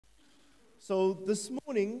So this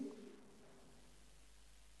morning,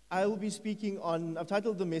 I will be speaking on, I've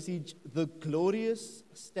titled the message, The Glorious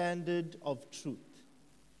Standard of Truth.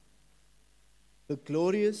 The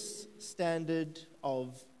Glorious Standard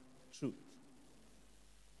of Truth.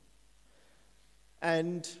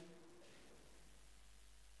 And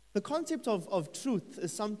the concept of truth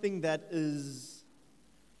is something that is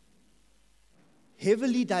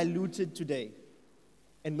heavily diluted today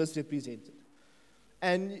and misrepresented.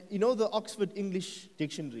 And you know the Oxford English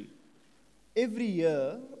Dictionary? Every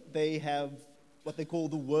year they have what they call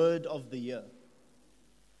the word of the year.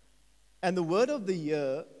 And the word of the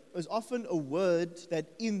year is often a word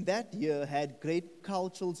that in that year had great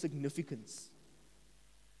cultural significance.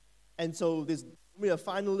 And so there's a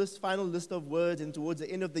final list of words, and towards the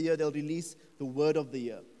end of the year they'll release the word of the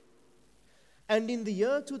year. And in the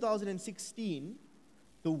year 2016,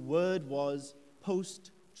 the word was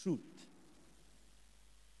post-truth.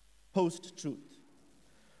 Post-truth.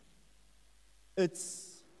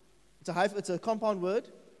 It's a compound word,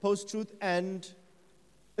 post-truth, and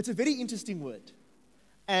it's a very interesting word.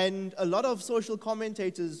 And a lot of social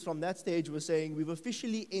commentators from that stage were saying we've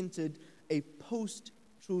officially entered a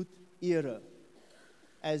post-truth era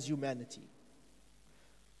as humanity.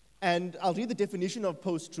 And I'll read the definition of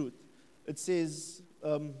post-truth. It says,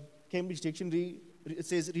 Cambridge Dictionary, it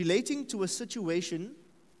says, relating to a situation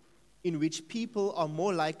in which people are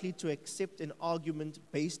more likely to accept an argument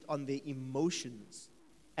based on their emotions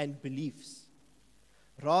and beliefs,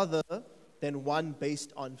 rather than one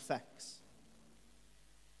based on facts.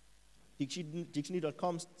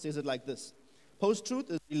 Dictionary.com says it like this. Post-truth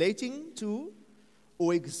is relating to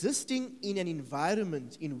or existing in an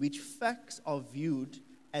environment in which facts are viewed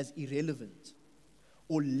as irrelevant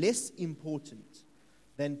or less important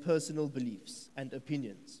than personal beliefs and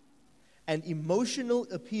opinions, and emotional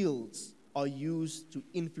appeals are used to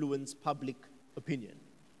influence public opinion.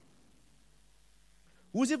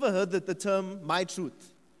 Who's ever heard the term my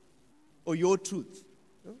truth or your truth?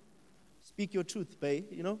 You know? Speak your truth, babe,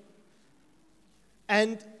 you know?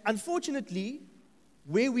 And unfortunately,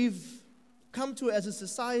 where we've come to as a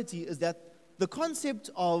society is that the concept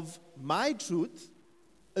of my truth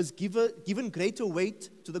is given greater weight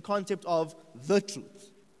to the concept of the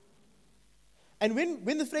truth. And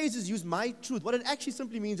when the phrase is used, my truth, what it actually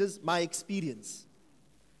simply means is my experience.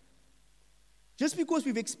 Just because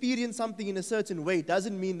we've experienced something in a certain way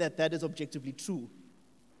doesn't mean that that is objectively true.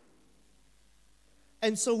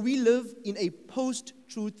 And so we live in a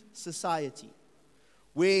post-truth society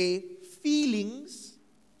where feelings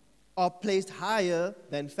are placed higher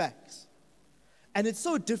than facts. And it's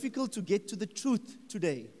so difficult to get to the truth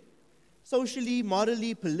today. Socially,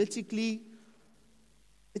 morally, politically,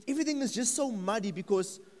 everything is just so muddy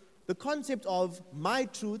because the concept of my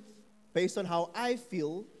truth, based on how I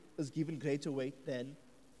feel, is given greater weight than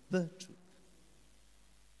the truth.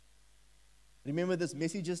 Remember, this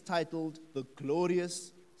message is titled, The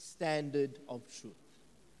Glorious Standard of Truth.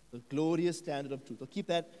 The Glorious Standard of Truth. I'll keep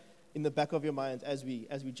that in the back of your minds as we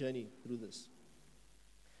journey through this.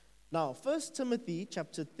 Now, 1 Timothy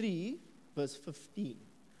chapter 3, verse 15.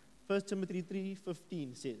 1 Timothy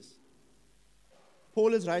 3:15 says,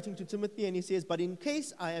 Paul is writing to Timothy and he says, but in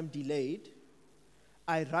case I am delayed,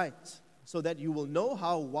 I write so that you will know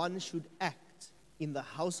how one should act in the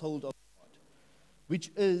household of God, which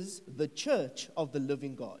is the church of the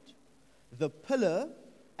living God, the pillar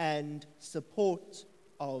and support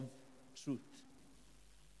of truth.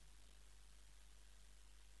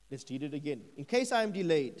 Let's read it again. In case I am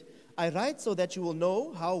delayed, I write so that you will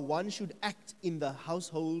know how one should act in the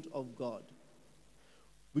household of God,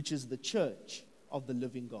 which is the church of the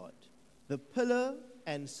living God, the pillar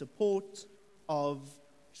and support of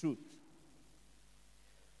truth.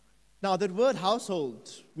 Now, that word household,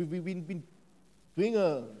 we've been doing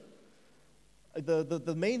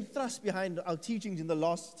the main thrust behind our teachings in the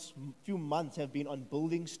last few months have been on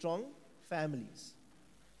building strong families.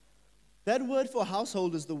 That word for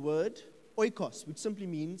household is the word oikos, which simply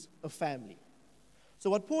means a family. So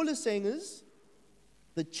what Paul is saying is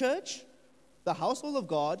the church, the household of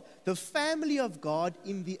God, the family of God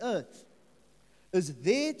in the earth is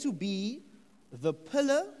there to be the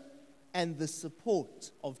pillar and the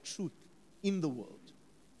support of truth in the world.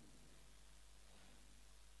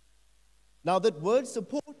 Now that word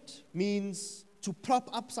support means to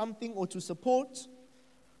prop up something or to support,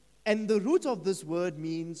 and the root of this word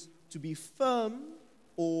means to be firm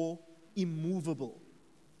or immovable.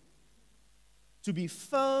 To be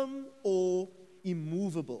firm or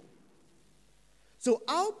immovable. So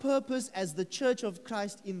our purpose as the church of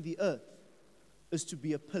Christ in the earth is to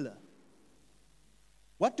be a pillar.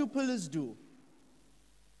 What do pillars do?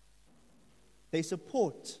 They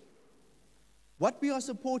support. What we are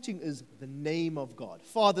supporting is the name of God,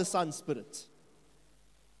 Father, Son, Spirit.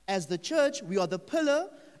 As the church, we are the pillar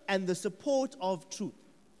and the support of truth.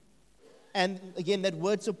 And again, that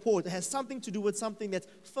word support has something to do with something that's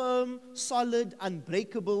firm, solid,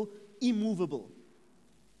 unbreakable, immovable.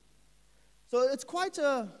 So it's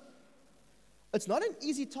not an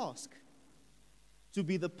easy task to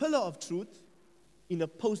be the pillar of truth in a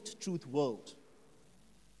post-truth world.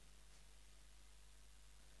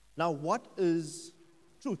 Now, what is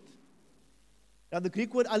truth? Now, the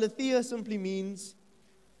Greek word aletheia simply means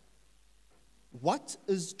what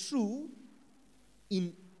is true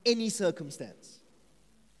in any circumstance,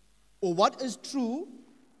 or what is true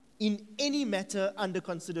in any matter under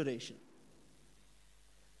consideration.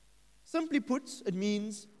 Simply put, it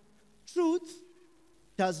means truth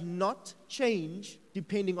does not change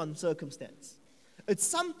depending on circumstance. It's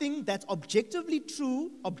something that's objectively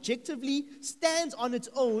true, objectively stands on its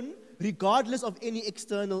own, regardless of any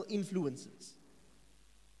external influences.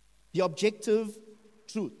 The objective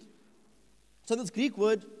truth. So this Greek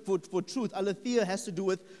word for truth, aletheia, has to do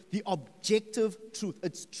with the objective truth.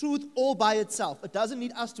 It's truth all by itself. It doesn't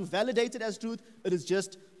need us to validate it as truth. It is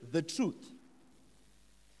just the truth.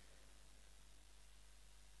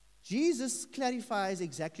 Jesus clarifies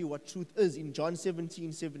exactly what truth is in John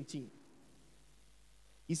 17:17.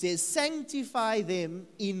 He says, sanctify them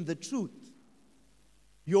in the truth.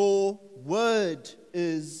 Your word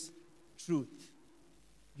is truth.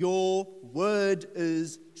 Your word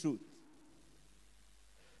is truth.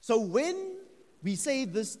 So when we say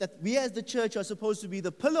this, that we as the church are supposed to be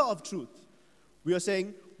the pillar of truth, we are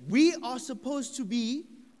saying we are supposed to be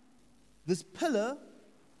this pillar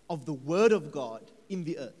of the Word of God in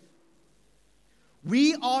the earth.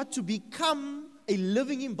 We are to become a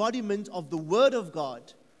living embodiment of the Word of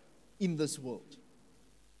God in this world.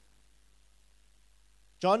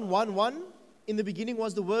 John 1:1, in the beginning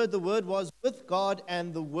was the Word was with God,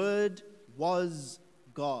 and the Word was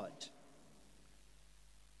God.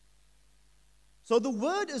 So the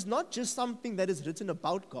Word is not just something that is written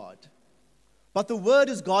about God, but the Word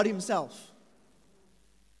is God Himself.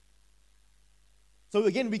 So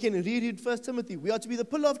again, we can reread 1 Timothy. We are to be the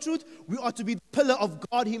pillar of truth. We are to be the pillar of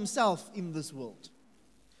God Himself in this world.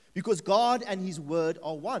 Because God and His Word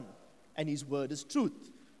are one, and His Word is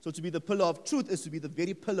truth. So to be the pillar of truth is to be the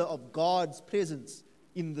very pillar of God's presence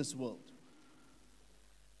in this world.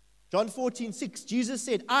 John 14:6, Jesus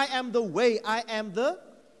said, I am the way, I am the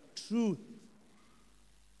truth.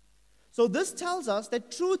 So this tells us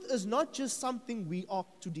that truth is not just something we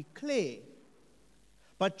ought to declare,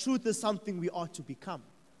 but truth is something we ought to become.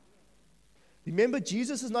 Remember,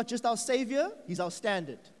 Jesus is not just our Savior, He's our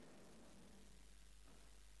standard.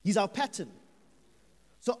 He's our pattern.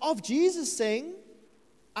 So of Jesus saying,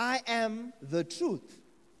 I am the truth,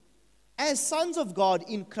 as sons of God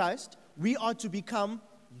in Christ, we are to become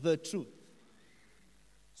the truth.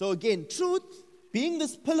 So again, truth, being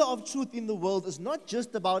this pillar of truth in the world, is not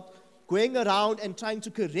just about going around and trying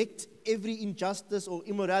to correct every injustice or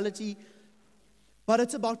immorality, but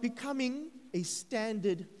it's about becoming a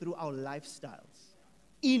standard through our lifestyles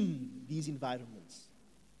in these environments.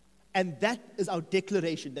 And that is our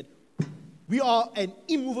declaration, that we are an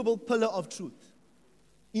immovable pillar of truth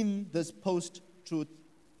in this post-truth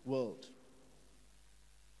world.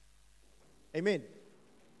 Amen.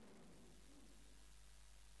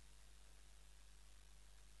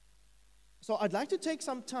 So I'd like to take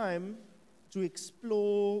some time to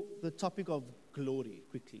explore the topic of glory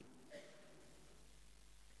quickly.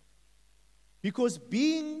 Because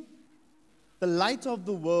being the light of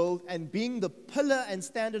the world and being the pillar and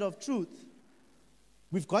standard of truth,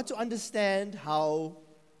 we've got to understand how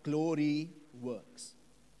glory works.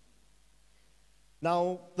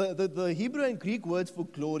 Now, the Hebrew and Greek words for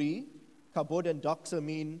glory, kabod and doxa,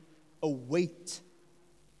 mean a weight,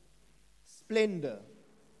 splendor,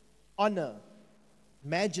 honor,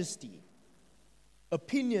 majesty,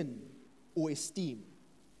 opinion, or esteem.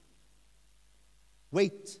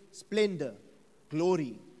 Weight, splendor,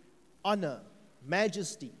 glory, honor,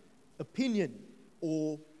 majesty, opinion,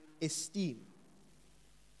 or esteem.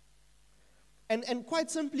 And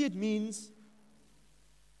quite simply, it means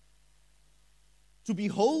to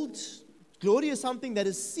behold. Glory is something that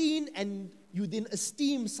is seen, and you then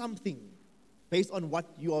esteem something based on what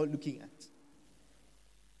you are looking at.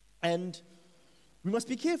 And we must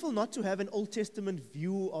be careful not to have an Old Testament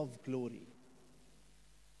view of glory.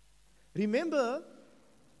 Remember,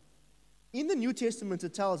 in the New Testament,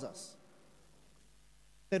 it tells us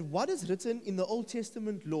that what is written in the Old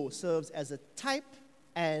Testament law serves as a type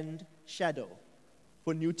and shadow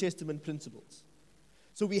for New Testament principles.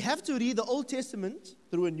 So we have to read the Old Testament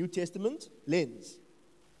through a New Testament lens.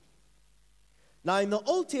 Now, in the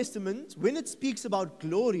Old Testament, when it speaks about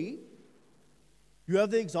glory, you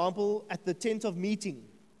have the example at the tent of meeting.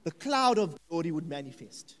 The cloud of glory would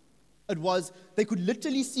manifest. They could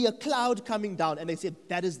literally see a cloud coming down, and they said,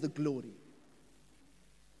 that is the glory.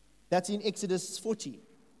 That's in Exodus 40.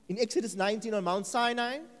 In Exodus 19 on Mount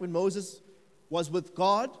Sinai, when Moses was with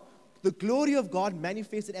God, the glory of God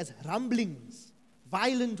manifested as rumblings,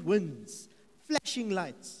 violent winds, flashing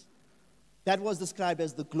lights. That was described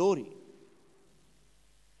as the glory.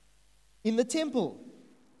 In the temple,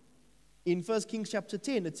 in 1 Kings chapter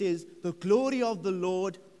 10, it says, the glory of the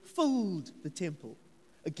Lord filled the temple.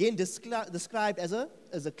 Again, described as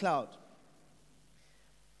a cloud.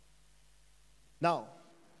 Now,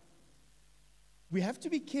 we have to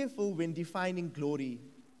be careful when defining glory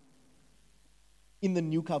in the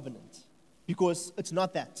new covenant, because it's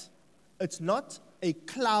not that. It's not a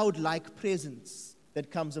cloud-like presence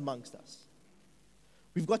that comes amongst us.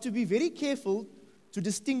 We've got to be very careful to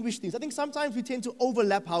distinguish things. I think sometimes we tend to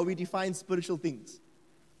overlap how we define spiritual things.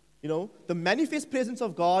 You know, the manifest presence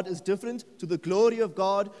of God is different to the glory of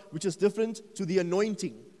God, which is different to the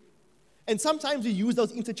anointing. And sometimes we use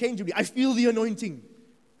those interchangeably. I feel the anointing.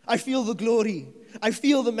 I feel the glory. I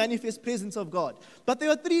feel the manifest presence of God. But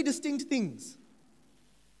there are three distinct things.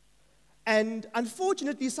 And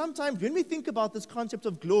unfortunately, sometimes when we think about this concept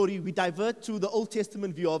of glory, we divert to the Old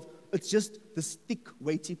Testament view of it's just this thick,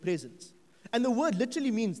 weighty presence. And the word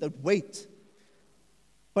literally means that weight.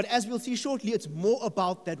 But as we'll see shortly, it's more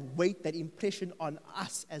about that weight, that impression on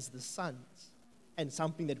us as the sons, and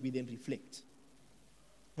something that we then reflect.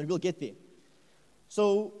 And we'll get there.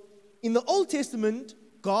 So, in the Old Testament,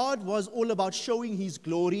 God was all about showing His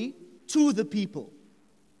glory to the people.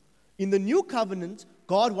 In the New Covenant,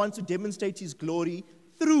 God wants to demonstrate His glory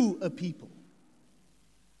through a people.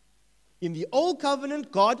 In the Old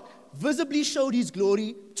Covenant, God visibly showed His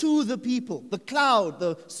glory to the people. The cloud,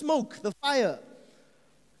 the smoke, the fire.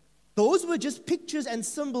 Those were just pictures and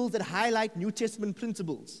symbols that highlight New Testament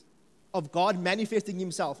principles of God manifesting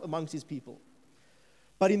Himself amongst His people.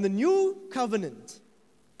 But in the New Covenant,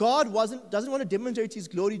 God doesn't want to demonstrate His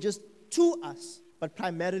glory just to us, but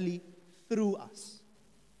primarily through us.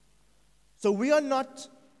 So we are not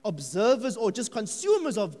observers or just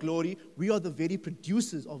consumers of glory. We are the very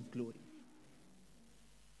producers of glory.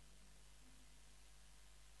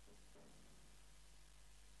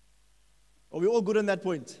 Are we all good on that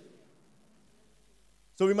point?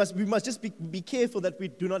 So we must just be careful that we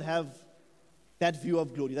do not have that view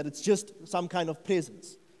of glory, that it's just some kind of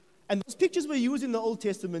presence. And those pictures were used in the Old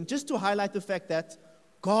Testament just to highlight the fact that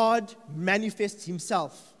God manifests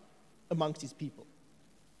Himself amongst His people.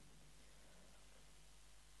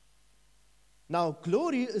 Now,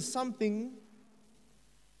 glory is something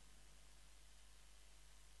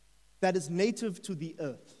that is native to the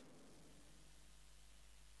earth.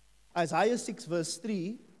 Isaiah 6 verse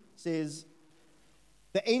 3 says,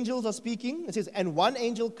 the angels are speaking. It says, and one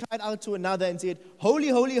angel cried out to another and said, holy,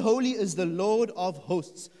 holy, holy is the Lord of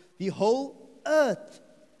hosts. The whole earth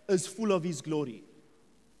is full of His glory.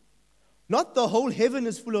 Not the whole heaven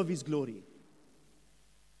is full of His glory.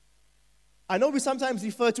 I know we sometimes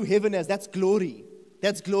refer to heaven as that's glory.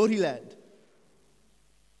 That's glory land.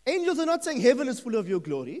 Angels are not saying heaven is full of your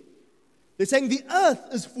glory. They're saying the earth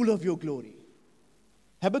is full of your glory.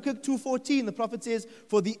 Habakkuk 2:14, the prophet says,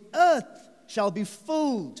 for the earth shall be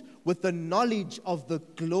filled with the knowledge of the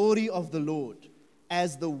glory of the Lord,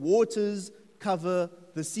 as the waters cover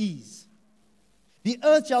the seas. The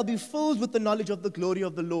earth shall be filled with the knowledge of the glory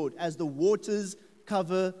of the Lord, as the waters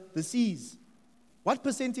cover the seas. What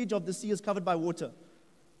percentage of the sea is covered by water?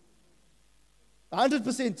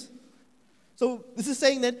 100%. So this is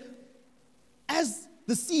saying that as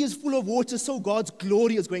the sea is full of water, so God's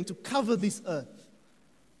glory is going to cover this earth.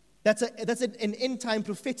 That's an end-time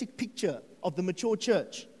prophetic picture of the mature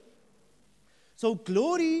church. So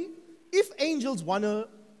glory, if angels want to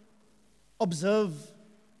observe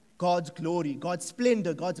God's glory, God's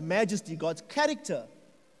splendor, God's majesty, God's character,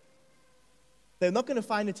 they're not going to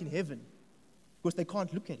find it in heaven because they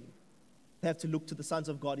can't look at Him. They have to look to the sons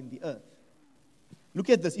of God in the earth. Look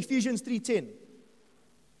at this, Ephesians 3:10.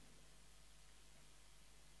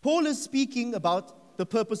 Paul is speaking about the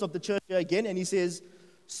purpose of the church here again, and he says,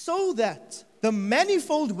 so that the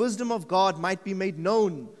manifold wisdom of God might be made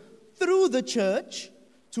known through the church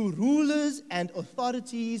to rulers and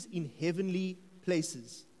authorities in heavenly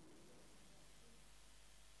places.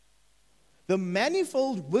 The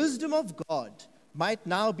manifold wisdom of God might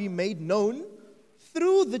now be made known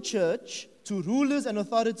through the church to rulers and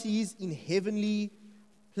authorities in heavenly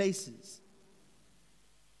places.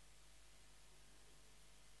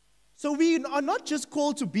 So we are not just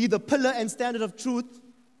called to be the pillar and standard of truth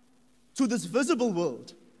to this visible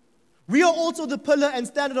world. We are also the pillar and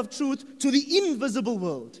standard of truth to the invisible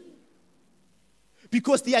world.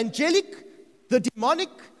 Because the angelic, the demonic,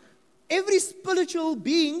 every spiritual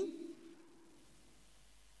being,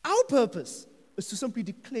 our purpose is to simply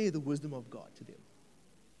declare the wisdom of God to them.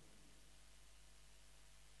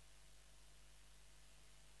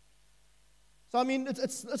 So I mean,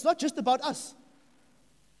 it's not just about us.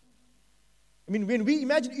 I mean, when we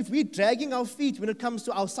imagine if we're dragging our feet when it comes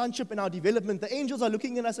to our sonship and our development, the angels are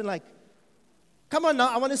looking at us and like, come on now,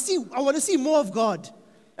 I want to see more of God,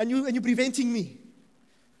 and you're preventing me.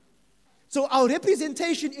 So our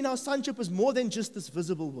representation in our sonship is more than just this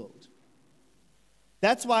visible world.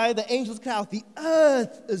 That's why the angels cry out, the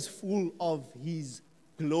earth is full of His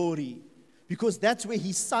glory, because that's where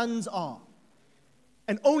His sons are.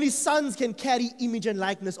 And only sons can carry image and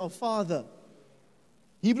likeness of Father.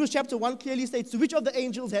 Hebrews chapter 1 clearly states, to which of the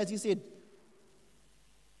angels has He said,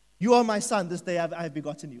 you are my son, this day I have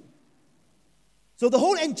begotten you. So the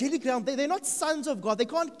whole angelic realm, they're not sons of God. They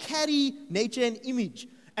can't carry nature and image.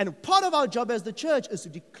 And part of our job as the church is to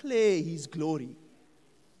declare His glory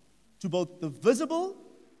to both the visible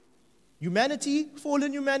humanity,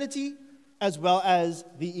 fallen humanity, as well as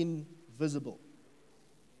the invisible.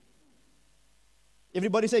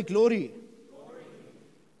 Everybody say glory. Glory.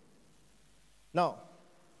 Now,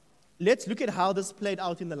 let's look at how this played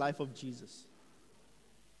out in the life of Jesus.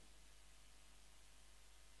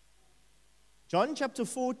 John chapter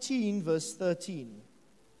 14, verse 13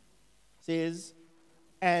 says,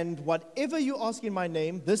 and whatever you ask in my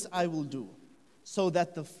name, this I will do, so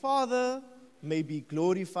that the Father may be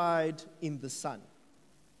glorified in the Son.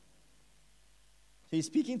 So He's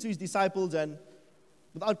speaking to His disciples, and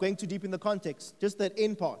without going too deep in the context, just that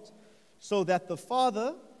end part, so that the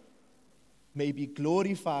Father may be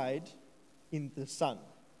glorified in the Son.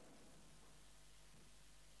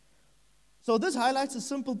 So this highlights a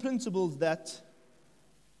simple principle that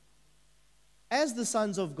as the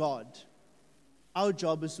sons of God, our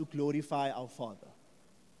job is to glorify our Father.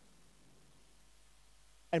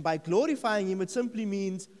 And by glorifying Him, it simply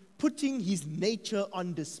means putting His nature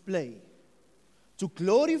on display. To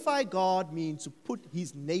glorify God means to put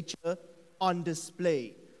His nature on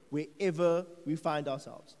display wherever we find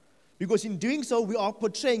ourselves. Because in doing so, we are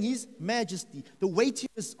portraying His majesty, the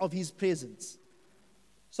weightiness of His presence.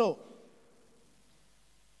 So,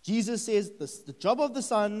 Jesus says the job of the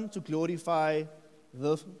Son to glorify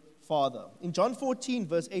the Father. In John 14,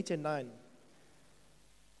 verse 8 and 9,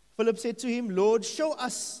 Philip said to Him, Lord, show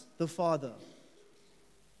us the Father,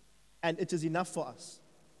 and it is enough for us.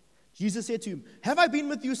 Jesus said to him, have I been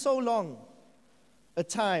with you so long a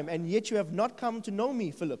time, and yet you have not come to know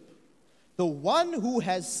me, Philip? The one who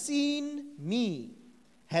has seen me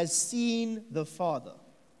has seen the Father.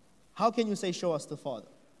 How can you say, show us the Father?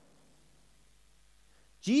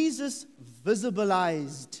 Jesus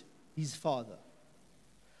visibilized His Father.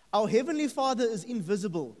 Our Heavenly Father is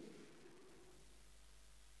invisible.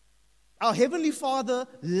 Our Heavenly Father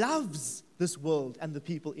loves this world and the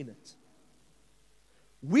people in it.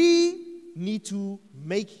 We need to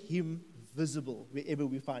make Him visible wherever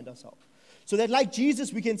we find ourselves. So that like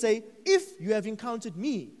Jesus, we can say, if you have encountered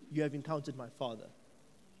me, you have encountered my Father.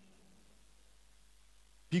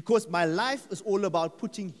 Because my life is all about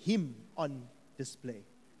putting Him on display.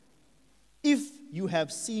 If you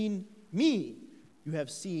have seen me, you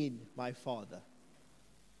have seen my Father.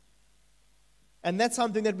 And that's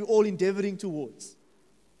something that we're all endeavoring towards.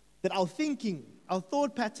 That our thinking, our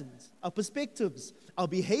thought patterns, our perspectives, our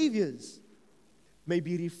behaviors may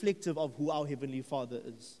be reflective of who our Heavenly Father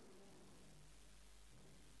is.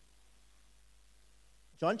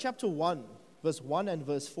 John chapter 1, verse 1 and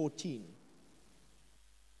verse 14.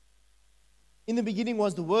 In the beginning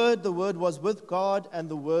was the Word was with God, and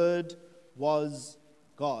the Word was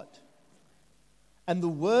God. And the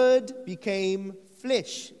Word became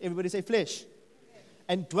flesh. Everybody say flesh.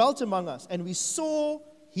 And dwelt among us, and we saw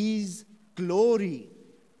His glory.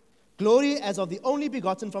 Glory as of the only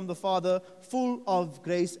begotten from the Father, full of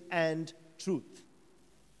grace and truth.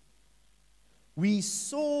 We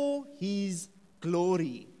saw His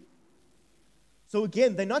glory. So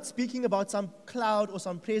again, they're not speaking about some cloud or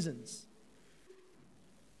some presence.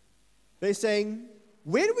 They're saying,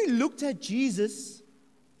 when we looked at Jesus,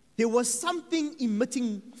 there was something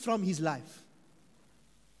emitting from His life.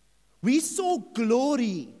 We saw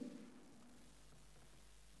glory.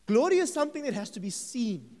 Glory is something that has to be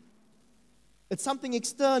seen. It's something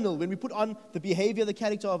external when we put on the behavior, the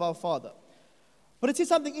character of our Father. But it says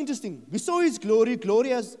something interesting. We saw His glory,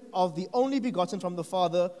 glory as of the only begotten from the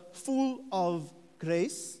Father, full of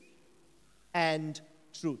grace and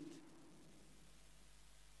truth.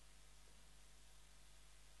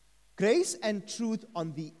 Grace and truth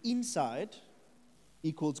on the inside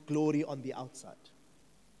equals glory on the outside.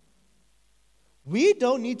 We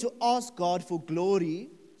don't need to ask God for glory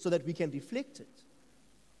so that we can reflect it.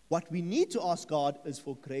 What we need to ask God is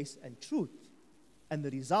for grace and truth, and the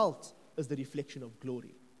result is the reflection of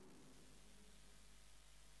glory.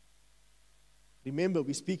 Remember,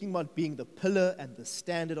 we're speaking about being the pillar and the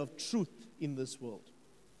standard of truth in this world.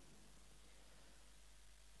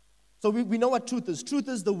 So we know what truth is. Truth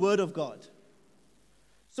is the Word of God.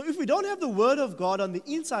 So if we don't have the Word of God on the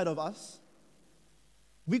inside of us,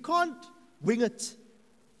 we can't wing it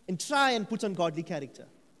and try and put on godly character.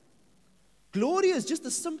 Glory is just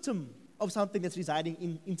a symptom of something that's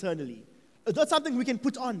residing internally. It's not something we can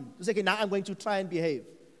put on to say, okay, now I'm going to try and behave.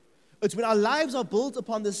 It's when our lives are built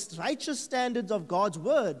upon the righteous standards of God's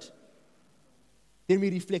Word, then we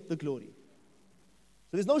reflect the glory.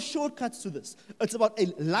 So there's no shortcuts to this. It's about a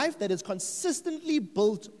life that is consistently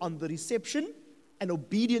built on the reception and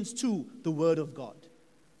obedience to the Word of God.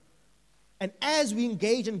 And as we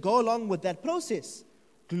engage and go along with that process,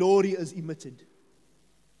 glory is emitted.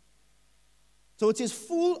 So it says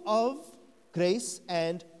full of grace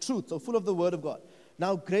and truth, so full of the Word of God.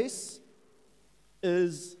 Now, grace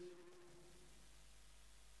is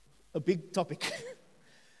a big topic.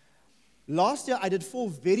 Last year, I did 4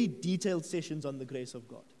 very detailed sessions on the grace of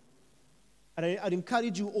God. And I'd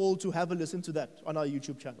encourage you all to have a listen to that on our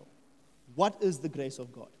YouTube channel. What is the grace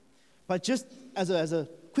of God? But just as a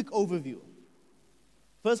quick overview,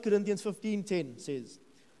 1 Corinthians 15:10 says,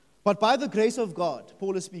 "But by the grace of God,"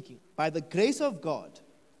 Paul is speaking, "by the grace of God,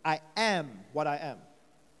 I am what I am.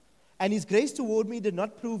 And his grace toward me did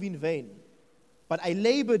not prove in vain, but I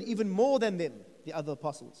labored even more than them," the other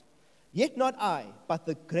apostles. "Yet not I, but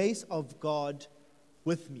the grace of God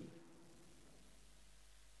with me."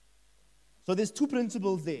 So there's 2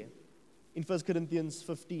 principles there in 1 Corinthians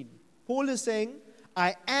 15. Paul is saying,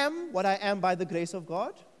 I am what I am by the grace of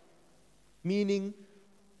God, meaning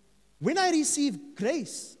when I receive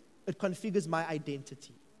grace, it configures my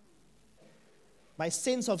identity, my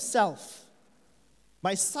sense of self.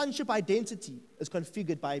 My sonship identity is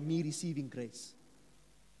configured by me receiving grace.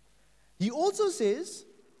 He also says,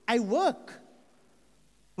 I work,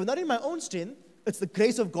 but not in my own strength. It's the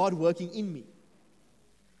grace of God working in me.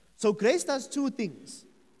 So grace does 2 things.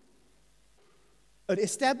 It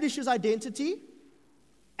establishes identity,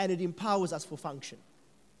 and it empowers us for function.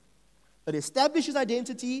 It establishes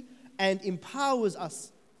identity and empowers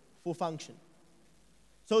us for function.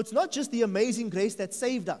 So it's not just the amazing grace that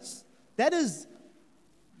saved us. That is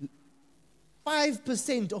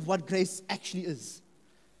 5% of what grace actually is.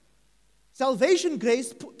 Salvation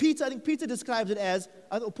grace, I think Peter describes it as,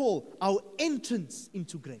 Paul, our entrance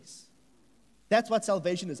into grace. That's what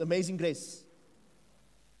salvation is, amazing grace.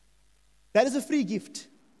 That is a free gift.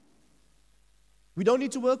 We don't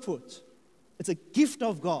need to work for it. It's a gift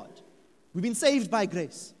of God. We've been saved by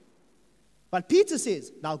grace. But Peter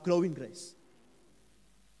says, now grow in grace.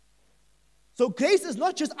 So grace is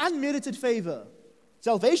not just unmerited favor.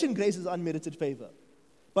 Salvation grace is unmerited favor.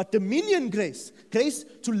 But dominion grace, grace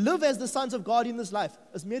to live as the sons of God in this life,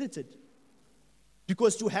 is merited.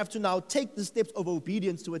 Because you have to now take the steps of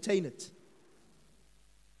obedience to attain it.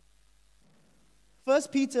 1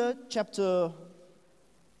 Peter chapter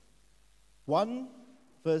 1,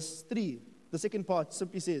 verse 3, the second part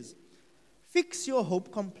simply says, "Fix your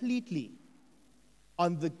hope completely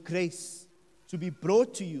on the grace to be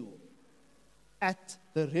brought to you at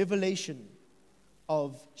the revelation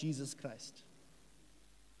of Jesus Christ."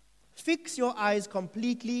 Fix your eyes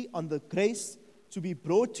completely on the grace to be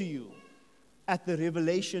brought to you at the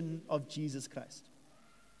revelation of Jesus Christ.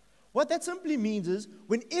 What that simply means is,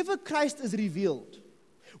 whenever Christ is revealed,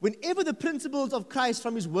 whenever the principles of Christ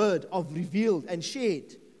from His Word are revealed and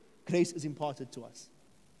shared, grace is imparted to us.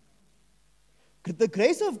 The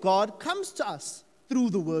grace of God comes to us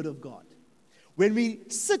through the Word of God. When we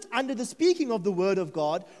sit under the speaking of the Word of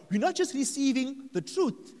God, you're not just receiving the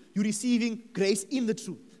truth, you're receiving grace in the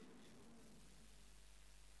truth.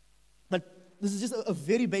 But this is just a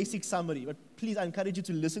very basic summary, but please, I encourage you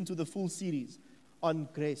to listen to the full series on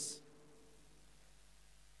grace.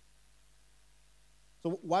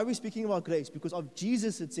 So why are we speaking about grace? Because of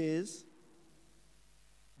Jesus, it says,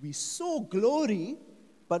 we saw glory,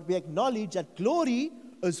 but we acknowledge that glory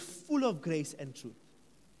is full of grace and truth.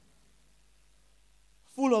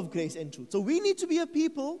 Full of grace and truth. So we need to be a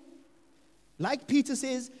people, like Peter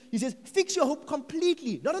says, he says, fix your hope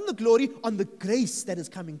completely, not on the glory, on the grace that is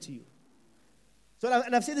coming to you. So,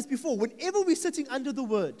 and I've said this before, whenever we're sitting under the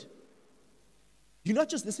Word, You're not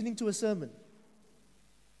just listening to a sermon.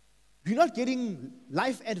 You're not getting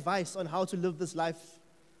life advice on how to live this life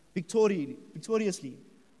victoriously.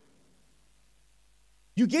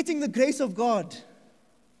 You're getting the grace of God.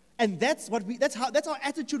 And that's our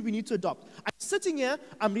attitude we need to adopt. I'm sitting here,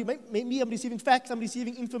 maybe I'm receiving facts, I'm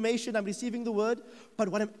receiving information, I'm receiving the word, but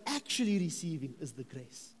what I'm actually receiving is the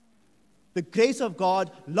grace. The grace of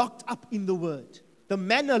God locked up in the word. The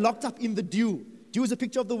manna locked up in the dew. Dew is a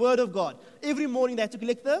picture of the word of God. Every morning they had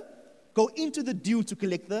to go into the dew to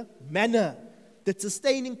collect the manna, the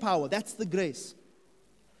sustaining power. That's the grace.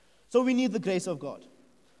 So we need the grace of God.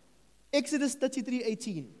 Exodus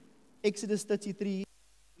 33:18. Exodus 33:18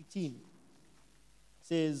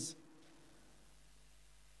 says,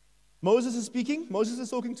 Moses is speaking. Moses is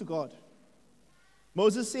talking to God.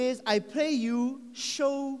 Moses says, I pray you,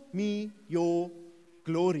 show me your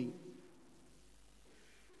glory.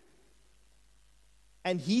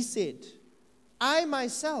 And he said, I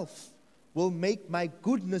myself will make my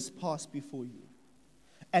goodness pass before you,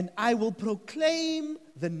 and I will proclaim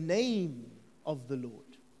the name of the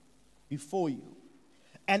Lord before you.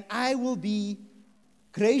 And I will be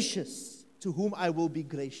gracious to whom I will be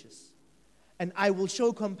gracious. And I will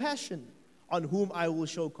show compassion on whom I will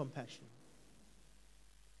show compassion.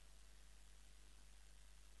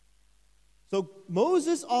 So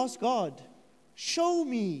Moses asked God, show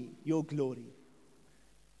me your glory.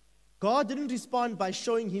 God didn't respond by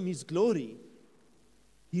showing him his glory.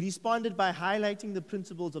 He responded by highlighting the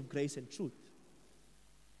principles of grace and truth.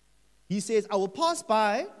 He says, I will pass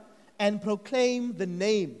by and proclaim the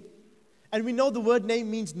name. And we know the word name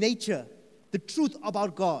means nature, the truth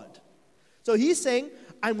about God. So he's saying,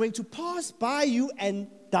 I'm going to pass by you and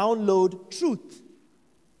download truth.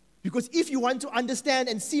 Because if you want to understand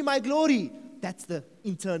and see my glory, that's the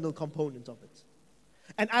internal component of it.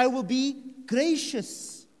 And I will be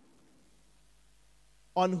gracious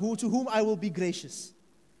to whom I will be gracious.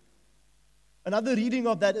 Another reading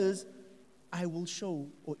of that is, I will show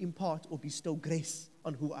or impart or bestow grace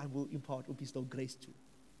on who I will impart or bestow grace to.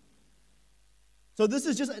 So this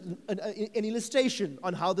is just an illustration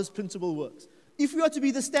on how this principle works. If we are to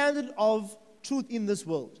be the standard of truth in this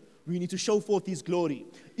world, we need to show forth his glory.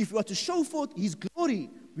 If we are to show forth his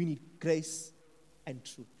glory, we need grace and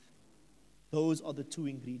truth. Those are the two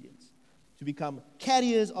ingredients to become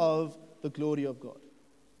carriers of the glory of God.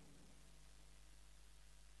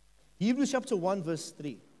 Hebrews chapter 1 verse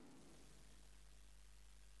 3.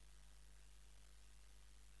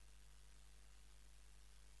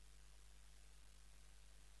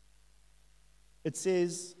 It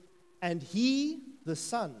says, and he, the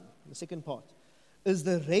Son, the second part, is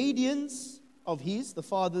the radiance of his, the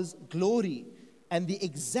Father's, glory and the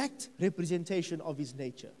exact representation of his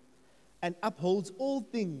nature, and upholds all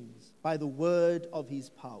things by the word of his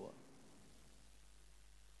power.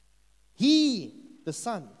 He, the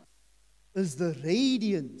Son, is the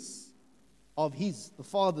radiance of his, the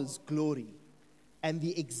Father's, glory and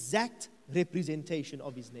the exact representation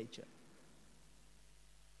of his nature.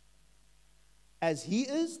 As he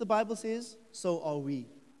is, the Bible says, so are we.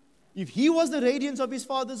 If he was the radiance of his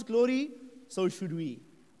Father's glory, so should we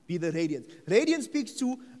be the radiance. Radiance speaks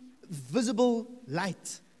to visible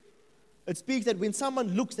light. It speaks that when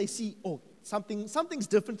someone looks, they see, oh, something's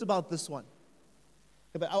different about this one.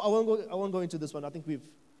 Okay, but I won't go into this one. I think we've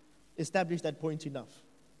established that point enough.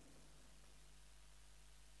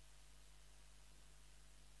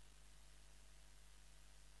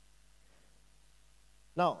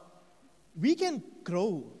 Now, we can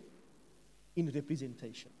grow in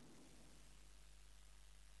representation.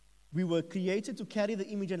 We were created to carry the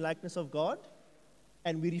image and likeness of God,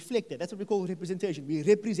 and we reflect it. That's what we call representation. We're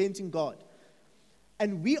representing God.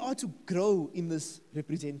 And we are to grow in this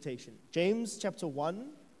representation. James chapter 1,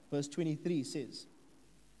 verse 23 says,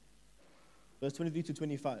 verse 23 to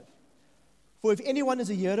 25, for if anyone is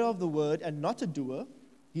a hearer of the word and not a doer,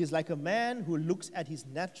 he is like a man who looks at his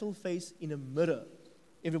natural face in a mirror.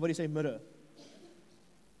 Everybody say mirror.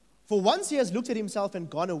 For once he has looked at himself and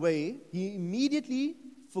gone away, he immediately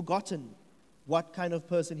forgotten what kind of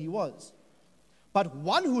person he was. But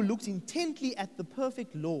one who looks intently at the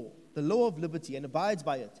perfect law, the law of liberty, and abides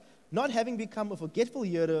by it, not having become a forgetful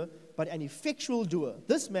hearer, but an effectual doer,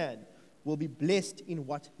 this man will be blessed in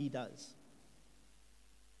what he does.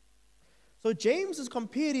 So James is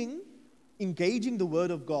comparing engaging the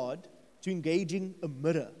word of God to engaging a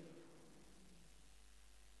mirror.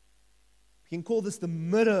 We can call this the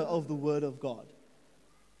mirror of the word of God.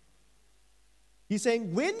 He's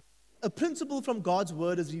saying when a principle from God's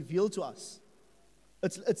word is revealed to us,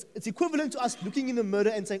 it's equivalent to us looking in the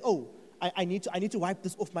mirror and saying, oh, I need to wipe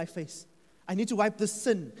this off my face. I need to wipe this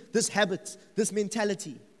sin, this habit, this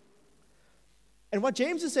mentality. And what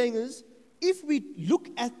James is saying is, if we look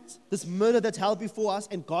at this murder that's held before us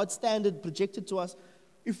and God's standard projected to us,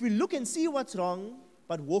 if we look and see what's wrong,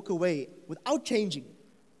 but walk away without changing,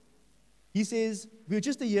 he says, we're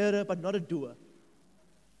just a hearer, but not a doer.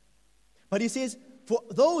 But he says, for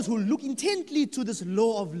those who look intently to this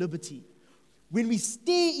law of liberty, when we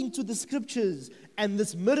stare into the scriptures and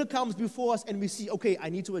this mirror comes before us and we see, okay, I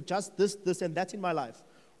need to adjust this, this, and that in my life.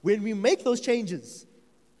 When we make those changes,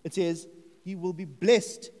 it says, he will be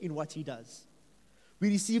blessed in what he does. We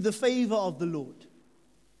receive the favor of the Lord.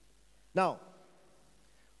 Now,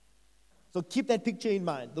 so keep that picture in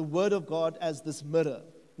mind, the word of God as this mirror.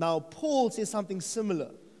 Now, Paul says something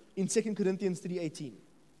similar in 2 Corinthians 3:18.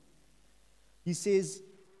 He says,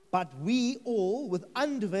 but we all with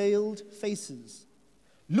unveiled faces,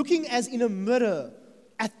 looking as in a mirror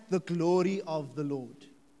at the glory of the Lord,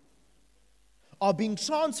 are being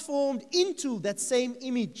transformed into that same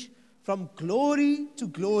image from glory to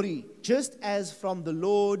glory, just as from the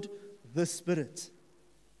Lord the Spirit.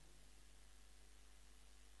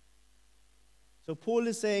 So Paul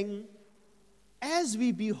is saying, as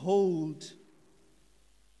we behold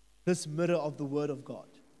this mirror of the Word of God,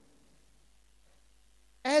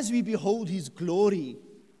 as we behold His glory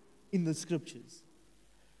in the Scriptures,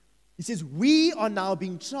 he says, we are now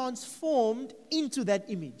being transformed into that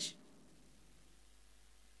image.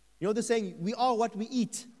 You know the saying, we are what we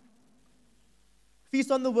eat. Feast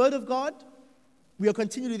on the Word of God, we are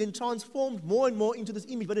continually then transformed more and more into this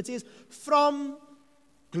image. But it says, from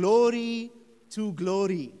glory to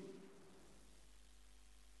glory.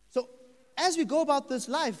 So, as we go about this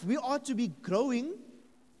life, we ought to be growing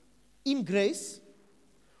in grace,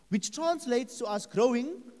 which translates to us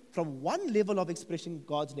growing from one level of expression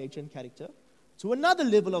God's nature and character to another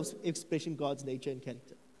level of expression God's nature and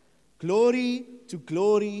character. Glory to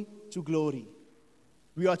glory to glory.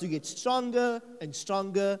 We are to get stronger and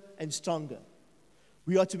stronger and stronger.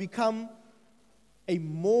 We are to become a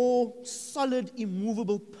more solid,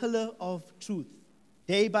 immovable pillar of truth.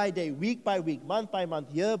 Day by day, week by week, month by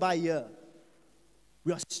month, year by year.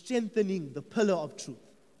 We are strengthening the pillar of truth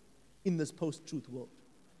in this post-truth world.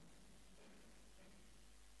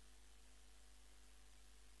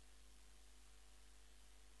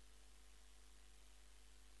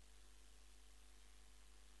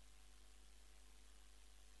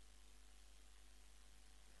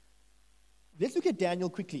 Let's look at Daniel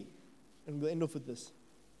quickly, and we'll end off with this.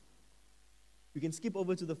 You can skip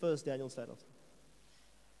over to the first Daniel slide.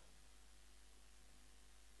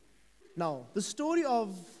 Now, the story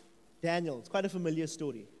of Daniel is quite a familiar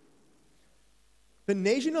story. The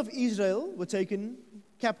nation of Israel were taken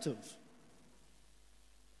captive,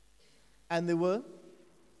 and they were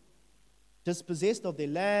dispossessed of their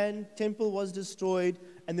land, temple was destroyed,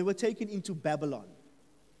 and they were taken into Babylon.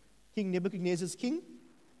 King Nebuchadnezzar's king.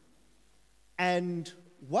 And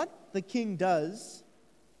what the king does,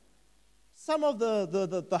 some of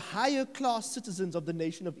the higher class citizens of the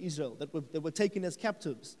nation of Israel that were taken as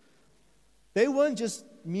captives, they weren't just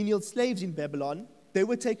menial slaves in Babylon, they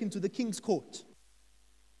were taken to the king's court.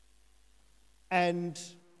 And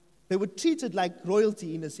they were treated like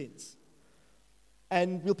royalty in a sense.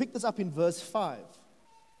 And we'll pick this up in verse 5.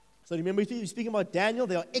 So remember, you're speaking about Daniel,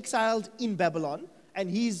 they are exiled in Babylon,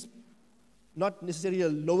 and he's not necessarily a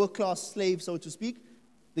lower class slave, so to speak,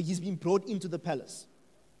 but he's been brought into the palace.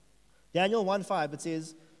 Daniel 1:5, it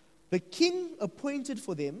says, the king appointed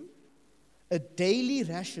for them a daily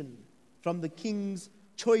ration from the king's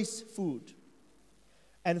choice food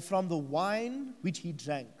and from the wine which he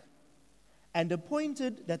drank, and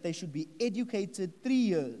appointed that they should be educated 3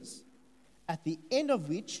 years, at the end of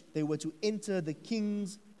which they were to enter the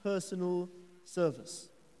king's personal service.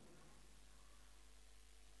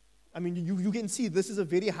 I mean, you can see this is a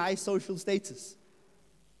very high social status.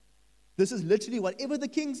 This is literally whatever the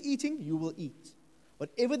king's eating, you will eat.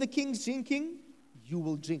 Whatever the king's drinking, you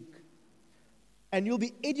will drink. And you'll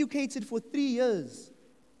be educated for 3 years.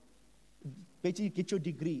 Better you get your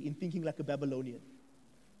degree in thinking like a Babylonian.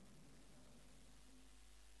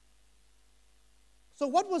 So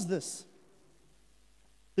what was this?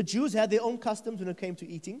 The Jews had their own customs when it came to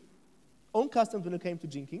eating, own customs when it came to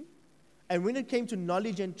drinking. And when it came to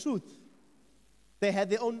knowledge and truth, they had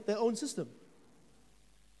their own system.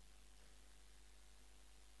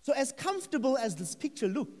 So as comfortable as this picture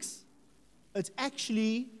looks, it's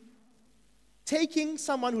actually taking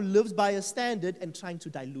someone who lives by a standard and trying to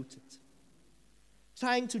dilute it.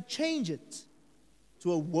 Trying to change it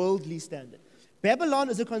to a worldly standard. Babylon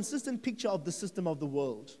is a consistent picture of the system of the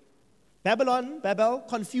world. Babel,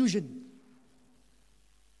 confusion.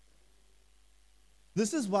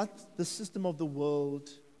 This is what the system of the world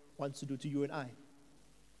wants to do to you and I.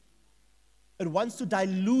 It wants to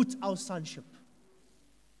dilute our sonship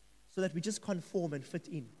so that we just conform and fit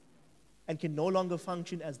in and can no longer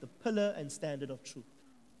function as the pillar and standard of truth.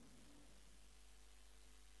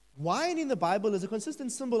 Wine in the Bible is a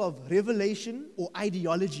consistent symbol of revelation or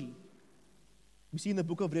ideology. We see in the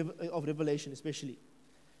book of Revelation especially.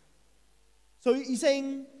 So he's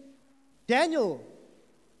saying, Daniel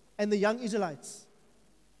and the young Israelites,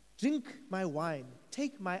 drink my wine,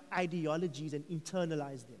 take my ideologies and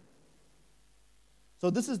internalize them. So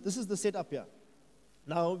this is the setup here.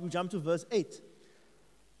 Now we jump to verse 8.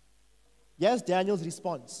 Here's Daniel's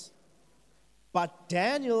response. But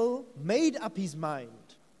Daniel made up his mind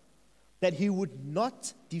that he would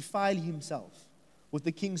not defile himself with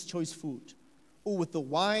the king's choice food or with the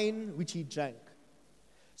wine which he drank.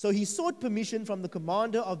 So he sought permission from the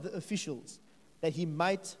commander of the officials that he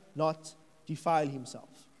might not defile himself.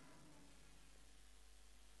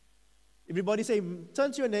 Everybody say,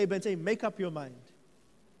 turn to your neighbor and say, make up your mind.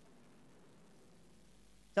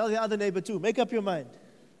 Tell the other neighbor too, make up your mind.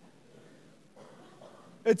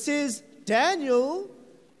 It says, Daniel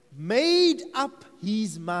made up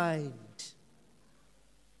his mind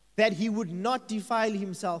that he would not defile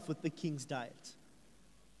himself with the king's diet.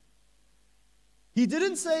 He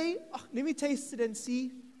didn't say, let me taste it and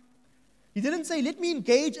see. He didn't say, let me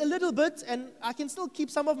engage a little bit and I can still keep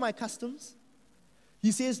some of my customs.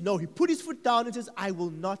 He says, no, he put his foot down and says, I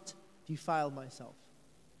will not defile myself.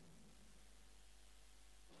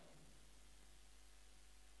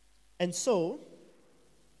 And so,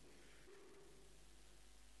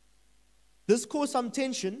 this caused some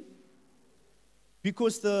tension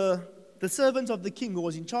because the servant of the king who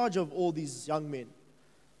was in charge of all these young men,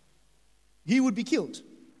 he would be killed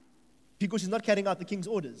because he's not carrying out the king's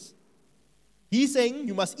orders. He's saying,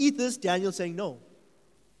 you must eat this. Daniel's saying, no.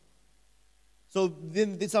 So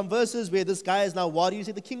then there's some verses where this guy is now worried. He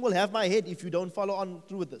said, the king will have my head if you don't follow on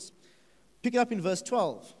through with this. Pick it up in verse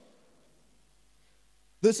 12.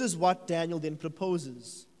 This is what Daniel then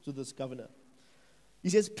proposes to this governor. He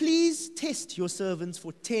says, please test your servants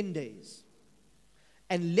for 10 days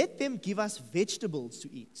and let them give us vegetables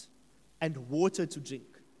to eat and water to drink.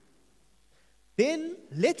 Then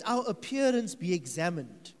let our appearance be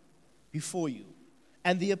examined before you,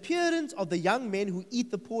 and the appearance of the young men who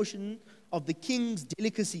eat the portion of the king's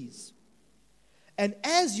delicacies. And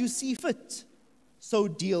as you see fit, so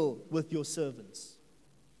deal with your servants.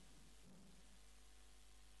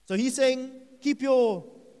 So he's saying, keep your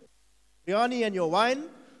biryani and your wine,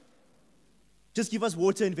 just give us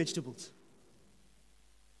water and vegetables.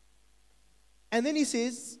 And then he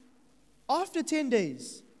says, after 10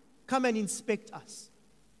 days, come and inspect us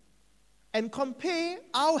and compare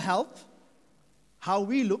our health, how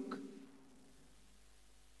we look,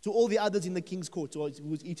 to all the others in the king's court who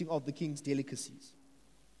was eating of the king's delicacies.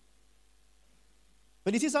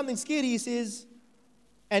 But he says something scary. He says,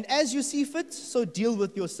 and as you see fit, so deal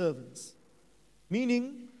with your servants.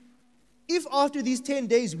 Meaning, if after these 10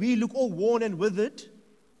 days we look all worn and withered,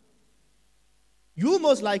 you'll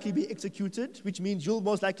most likely be executed, which means you'll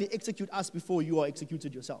most likely execute us before you are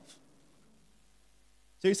executed yourself.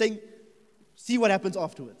 So he's saying, see what happens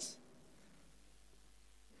afterwards.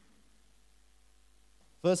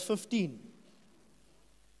 Verse 15.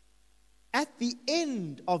 At the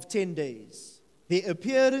end of 10 days, their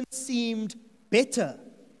appearance seemed better,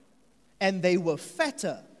 and they were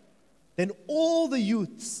fatter than all the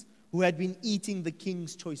youths who had been eating the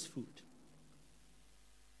king's choice food.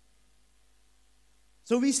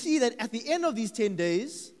 So we see that at the end of these 10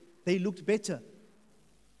 days, they looked better.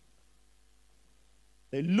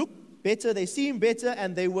 They looked better, they seemed better,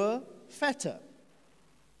 and they were fatter.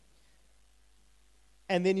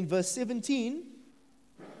 And then in verse 17,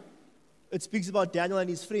 it speaks about Daniel and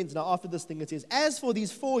his friends. Now after this thing it says, as for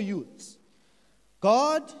these 4 youths,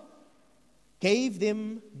 God gave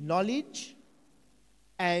them knowledge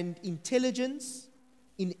and intelligence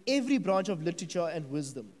in every branch of literature and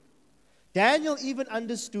wisdom. Daniel even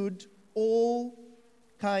understood all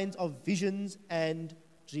kinds of visions and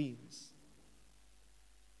dreams.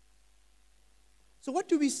 So what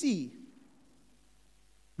do we see?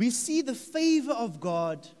 We see the favor of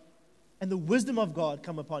God and the wisdom of God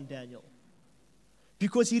come upon Daniel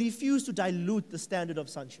because he refused to dilute the standard of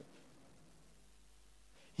sonship.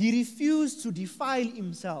 He refused to defile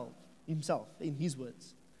himself, in his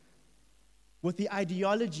words, with the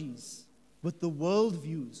ideologies, with the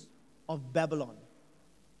worldviews of Babylon.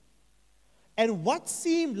 And what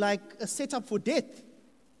seemed like a setup for death,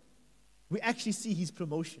 we actually see his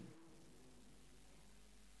promotion.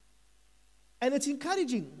 And it's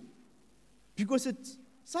encouraging Because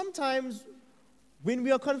sometimes when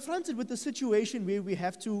we are confronted with a situation where we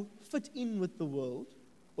have to fit in with the world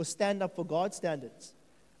or stand up for God's standards,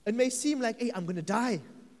 it may seem like, hey, I'm going to die,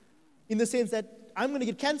 in the sense that I'm going to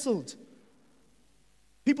get cancelled.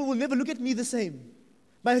 People will never look at me the same.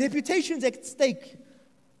 My reputation's at stake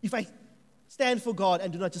if I stand for God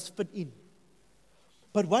and do not just fit in.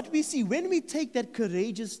 But what we see, when we take that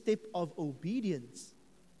courageous step of obedience,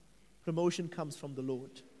 promotion comes from the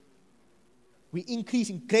Lord. We increase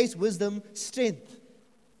in grace, wisdom, strength.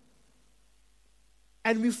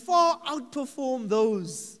 And we far outperform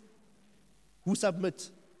those who submit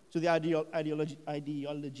to the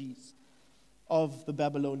ideologies of the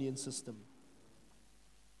Babylonian system.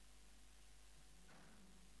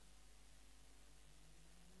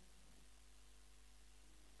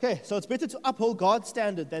 Okay, so it's better to uphold God's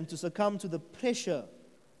standard than to succumb to the pressure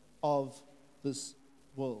of this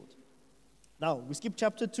world. Now, we skip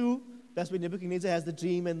chapter 2. That's when Nebuchadnezzar has the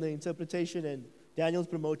dream and the interpretation, and Daniel's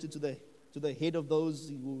promoted to the head of those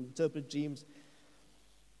who interpret dreams.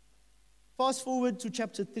 Fast forward to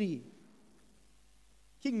chapter 3.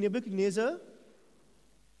 King Nebuchadnezzar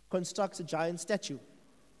constructs a giant statue,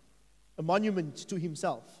 a monument to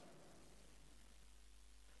himself.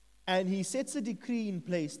 And he sets a decree in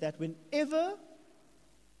place that whenever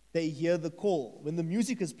they hear the call, when the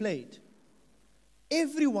music is played,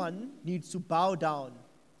 everyone needs to bow down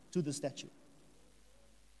to the statue.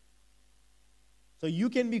 So you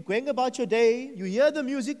can be going about your day, you hear the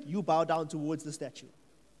music, you bow down towards the statue.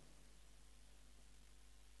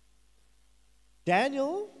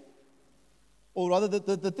 Daniel, or rather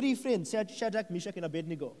the three friends, Shadrach, Meshach, and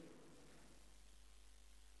Abednego,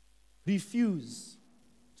 refuse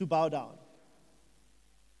to bow down.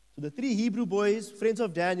 So the three Hebrew boys, friends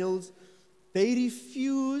of Daniel's, they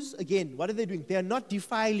refuse. Again, what are they doing? They are not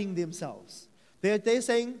defiling themselves. They're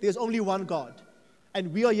saying there's only one God,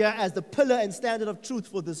 and we are here as the pillar and standard of truth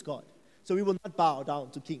for this God. So we will not bow down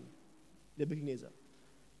to King Nebuchadnezzar.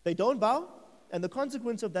 They don't bow, and the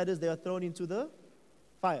consequence of that is they are thrown into the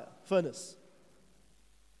furnace.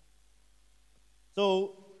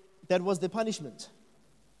 So that was the punishment.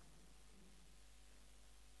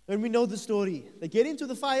 When we know the story, they get into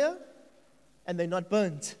the fire and they're not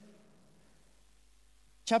burnt.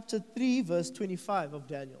 Chapter 3, verse 25 of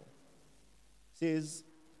Daniel says,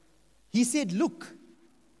 he said, look,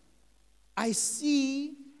 I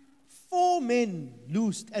see 4 men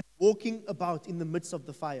loosed and walking about in the midst of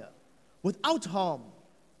the fire without harm.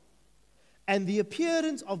 And the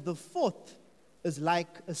appearance of the 4th is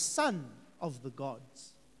like a son of the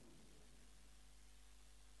gods.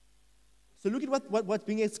 So look at what's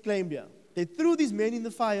being exclaimed here. They threw these men in the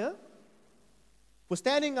fire for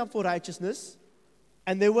standing up for righteousness,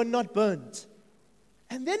 and they were not burnt.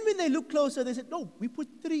 And then when they looked closer, they said, no, we put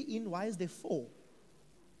 3 in, why is there 4?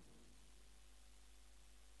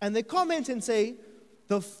 And they comment and say,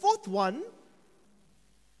 the 4th one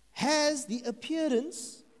has the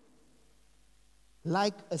appearance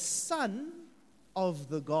like a son of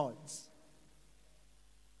the gods.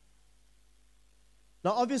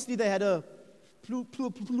 Now, obviously, they had a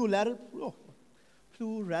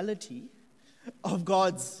plurality of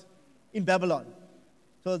gods in Babylon.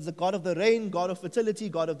 So it's the god of the rain, god of fertility,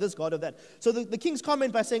 god of this, god of that. So the king's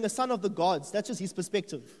comment by saying a son of the gods, that's just his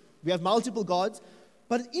perspective. We have multiple gods.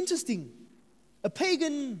 But interesting, a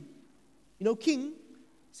pagan, king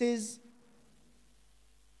says,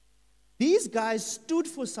 these guys stood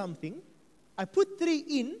for something. I put 3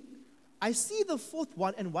 in. I see the 4th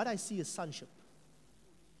one, and what I see is sonship.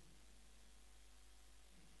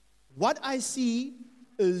 What I see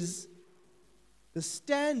is the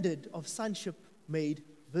standard of sonship made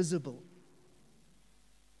visible.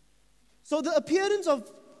 So the appearance of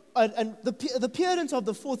the appearance of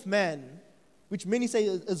the 4th man, which many say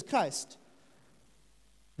is Christ,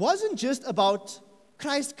 wasn't just about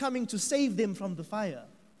Christ coming to save them from the fire.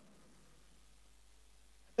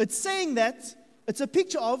 It's saying that it's a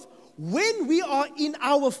picture of when we are in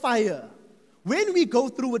our fire, when we go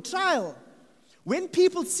through a trial, when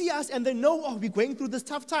people see us and they know, oh, we're going through this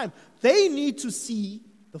tough time, they need to see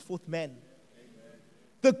the 4th man. Amen.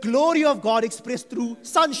 The glory of God expressed through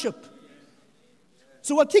sonship.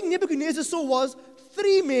 So what King Nebuchadnezzar saw was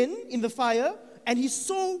 3 men in the fire, and he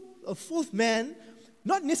saw a 4th man,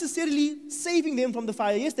 not necessarily saving them from the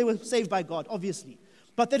fire. Yes, they were saved by God, obviously.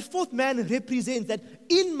 But that 4th man represents that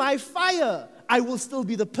in my fire, I will still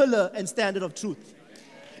be the pillar and standard of truth.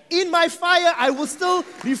 In my fire, I will still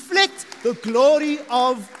reflect the glory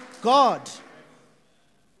of God.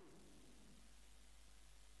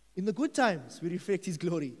 In the good times, we reflect His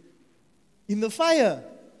glory. In the fire,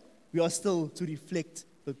 we are still to reflect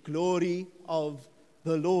the the glory of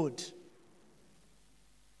the Lord.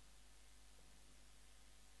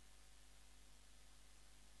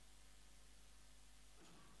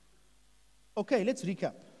 Okay, let's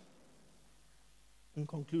recap. In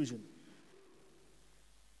conclusion,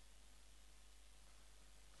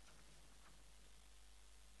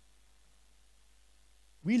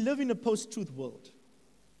 we live in a post-truth world.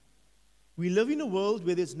 We live in a world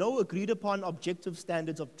where there's no agreed upon objective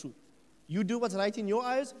standards of truth. You do what's right in your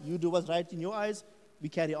eyes, you do what's right in your eyes, we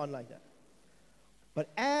carry on like that. But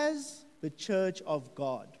as the church of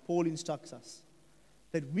God, Paul instructs us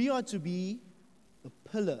that we are to be the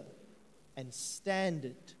pillar and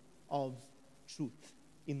standard of truth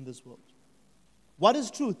in this world. What is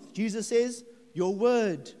truth? Jesus says, your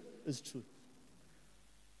word is truth.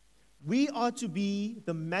 We are to be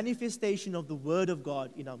the manifestation of the word of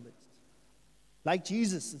God in our midst. Like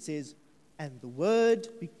Jesus, it says, and the word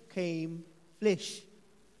became flesh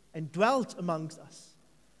and dwelt amongst us.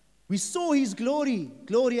 We saw his glory,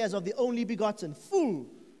 glory as of the only begotten, full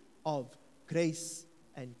of grace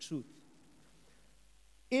and truth.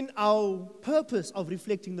 In our purpose of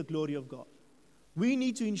reflecting the glory of God, we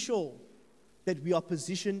need to ensure that we are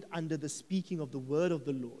positioned under the speaking of the word of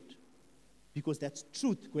the Lord, because that's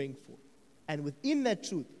truth going forth. And within that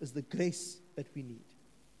truth is the grace that we need.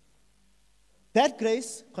 That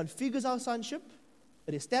grace configures our sonship,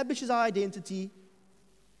 it establishes our identity,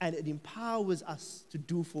 and it empowers us to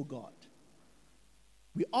do for God.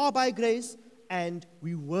 We are by grace, and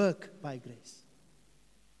we work by grace.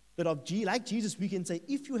 That like Jesus, we can say,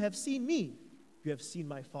 if you have seen me, you have seen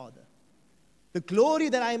my Father. The glory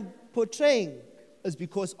that I'm portraying is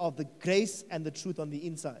because of the grace and the truth on the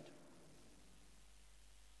inside.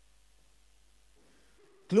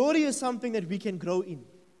 Glory is something that we can grow in.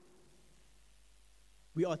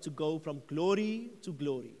 We are to go from glory to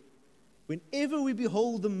glory. Whenever we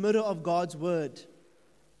behold the mirror of God's word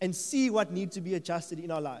and see what needs to be adjusted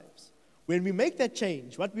in our lives, when we make that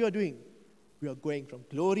change, what we are doing, we are going from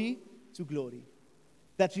glory to glory.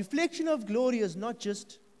 That reflection of glory is not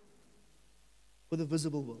just for the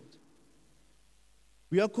visible world.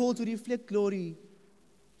 We are called to reflect glory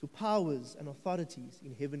to powers and authorities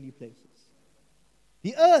in heavenly places.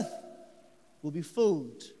 The earth will be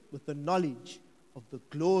filled with the knowledge of the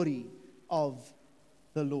glory of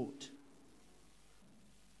the Lord.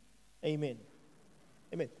 Amen.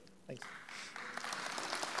 Amen. Thanks.